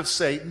wrath of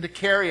Satan to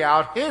carry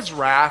out his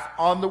wrath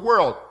on the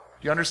world.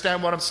 Do you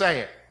understand what I'm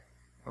saying?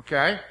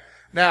 Okay?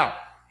 Now,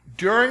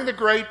 during the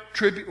great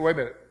tribulation, wait a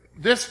minute.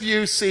 This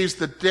view sees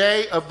the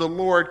day of the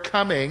Lord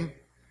coming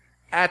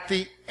at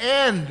the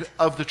end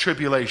of the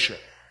tribulation.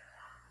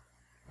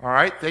 All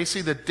right? They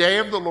see the day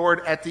of the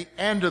Lord at the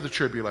end of the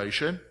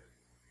tribulation.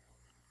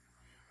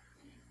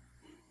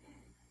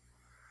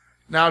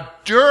 Now,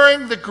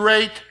 during the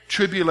great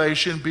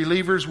tribulation,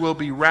 believers will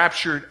be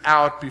raptured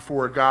out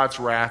before God's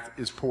wrath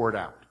is poured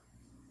out.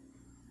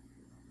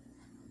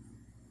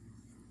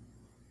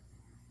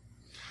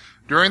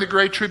 During the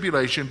great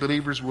tribulation,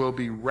 believers will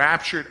be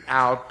raptured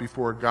out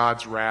before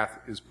God's wrath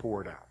is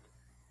poured out.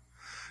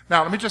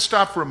 Now, let me just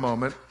stop for a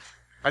moment.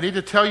 I need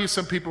to tell you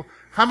some people.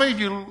 How many of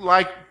you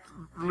like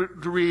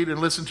to read and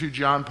listen to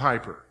John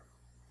Piper?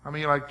 How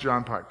many of you like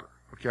John Piper?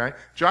 Okay?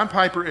 John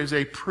Piper is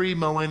a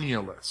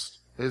premillennialist,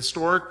 a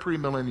historic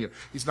premillennialist.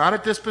 He's not a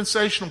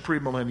dispensational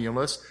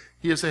premillennialist.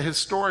 He is a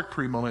historic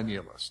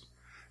premillennialist.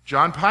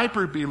 John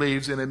Piper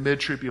believes in a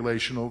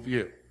mid-tribulational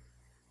view.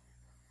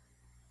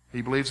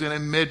 He believes in a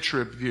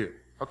mid-trib view.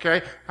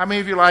 Okay? How many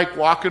of you like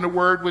Walk in the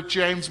Word with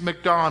James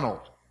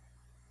MacDonald?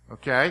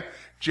 Okay?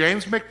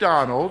 James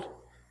MacDonald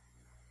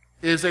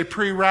is a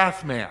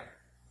pre-wrath man.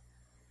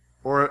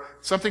 Or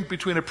something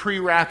between a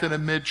pre-wrath and a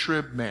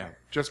mid-trib man.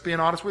 Just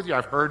being honest with you,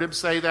 I've heard him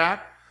say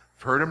that.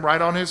 I've heard him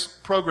right on his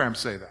program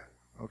say that.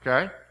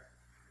 Okay?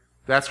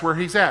 That's where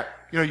he's at.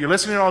 You know, you're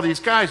listening to all these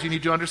guys, you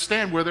need to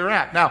understand where they're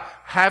at. Now,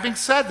 having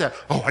said that,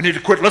 I need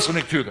to quit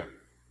listening to them.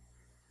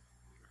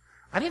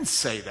 I didn't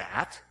say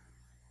that.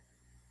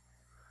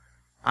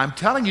 I'm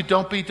telling you,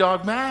 don't be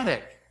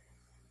dogmatic.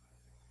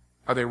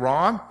 Are they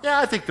wrong? Yeah,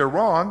 I think they're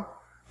wrong.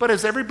 But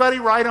is everybody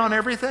right on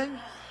everything?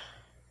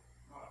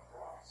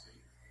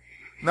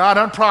 Not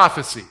on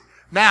prophecy.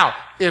 Now,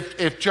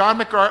 if John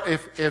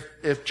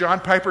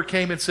Piper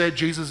came and said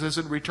Jesus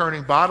isn't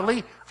returning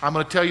bodily, I'm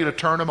going to tell you to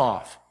turn him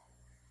off.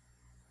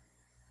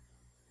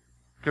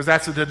 Because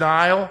that's a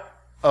denial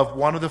of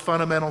one of the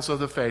fundamentals of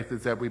the faith,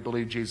 is that we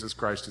believe Jesus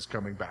Christ is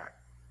coming back.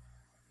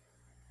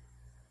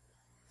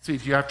 See,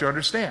 you have to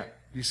understand.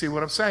 You see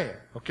what I'm saying?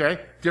 Okay?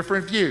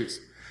 Different views.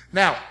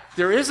 Now,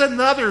 there is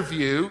another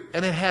view,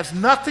 and it has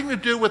nothing to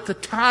do with the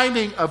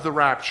timing of the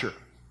rapture.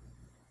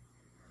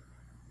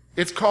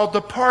 It's called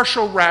the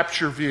partial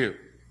rapture view.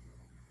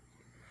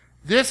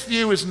 This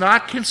view is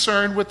not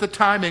concerned with the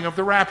timing of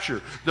the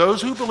rapture.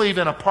 Those who believe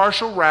in a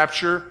partial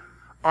rapture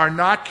are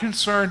not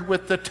concerned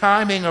with the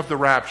timing of the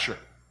rapture.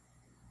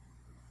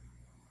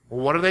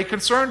 Well, what are they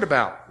concerned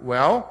about?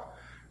 Well,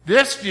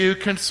 this view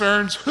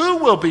concerns who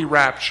will be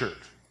raptured.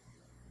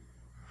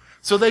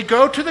 So they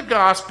go to the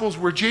Gospels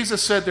where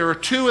Jesus said there are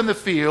two in the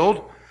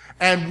field,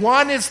 and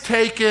one is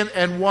taken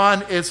and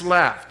one is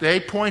left. They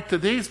point to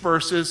these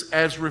verses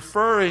as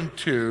referring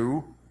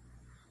to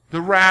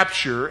the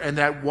rapture, and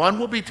that one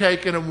will be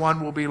taken and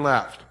one will be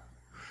left.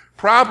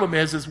 Problem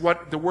is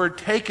what the word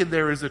taken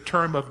there is a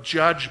term of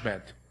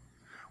judgment.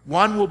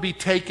 One will be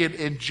taken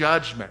in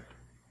judgment.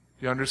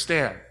 Do you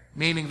understand?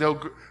 Meaning they're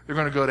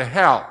going to go to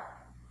hell,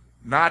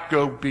 not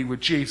go be with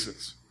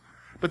Jesus.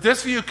 But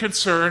this view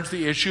concerns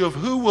the issue of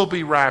who will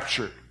be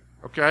raptured.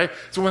 Okay?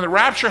 So when the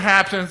rapture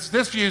happens,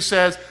 this view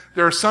says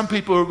there are some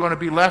people who are going to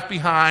be left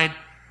behind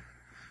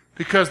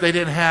because they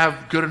didn't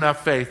have good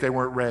enough faith. They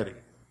weren't ready.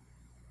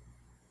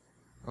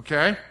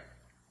 Okay?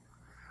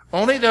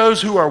 Only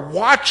those who are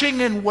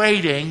watching and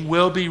waiting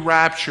will be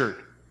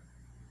raptured.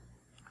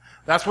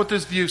 That's what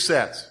this view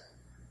says.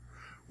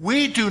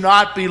 We do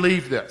not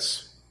believe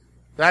this.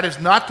 That is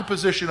not the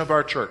position of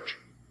our church.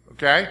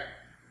 Okay?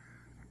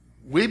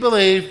 We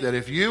believe that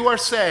if you are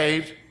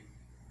saved,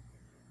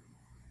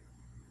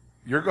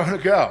 you're going to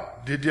go.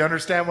 Did you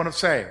understand what I'm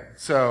saying?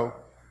 So,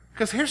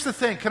 because here's the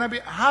thing.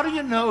 How do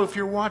you know if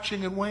you're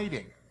watching and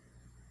waiting?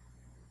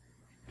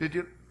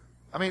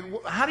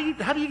 How do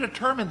you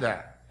determine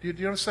that? Do you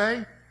know what I'm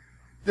saying?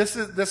 This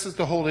is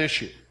the whole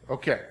issue.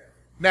 Okay.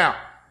 Now,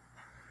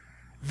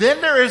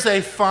 then there is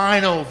a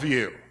final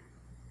view.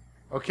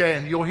 Okay,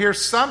 and you'll hear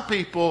some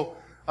people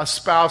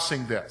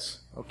espousing this.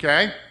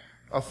 Okay?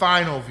 A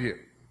final view.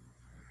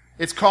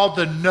 It's called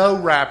the no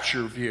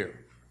rapture view.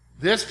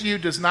 This view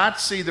does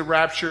not see the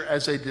rapture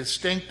as a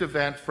distinct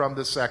event from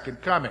the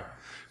second coming.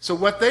 So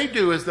what they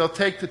do is they'll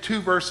take the two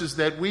verses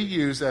that we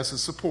use as a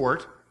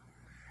support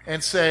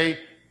and say,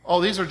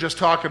 these are just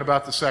talking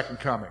about the second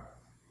coming.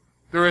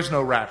 There is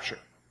no rapture.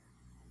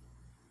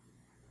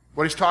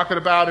 What he's talking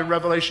about in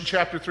Revelation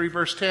chapter 3,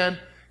 verse 10,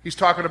 he's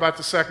talking about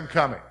the second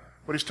coming.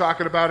 What he's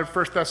talking about in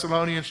 1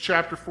 Thessalonians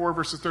chapter 4,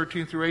 verses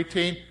 13 through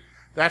 18,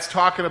 that's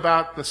talking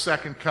about the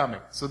second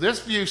coming. So this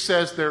view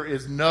says there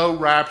is no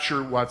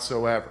rapture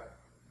whatsoever.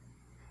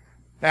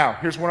 Now,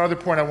 here's one other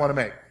point I want to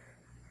make.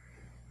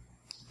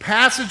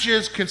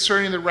 Passages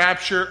concerning the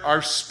rapture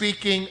are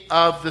speaking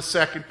of the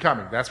second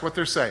coming. That's what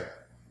they're saying.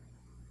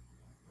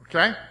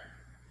 Okay?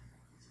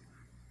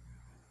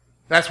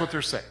 That's what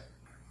they're saying.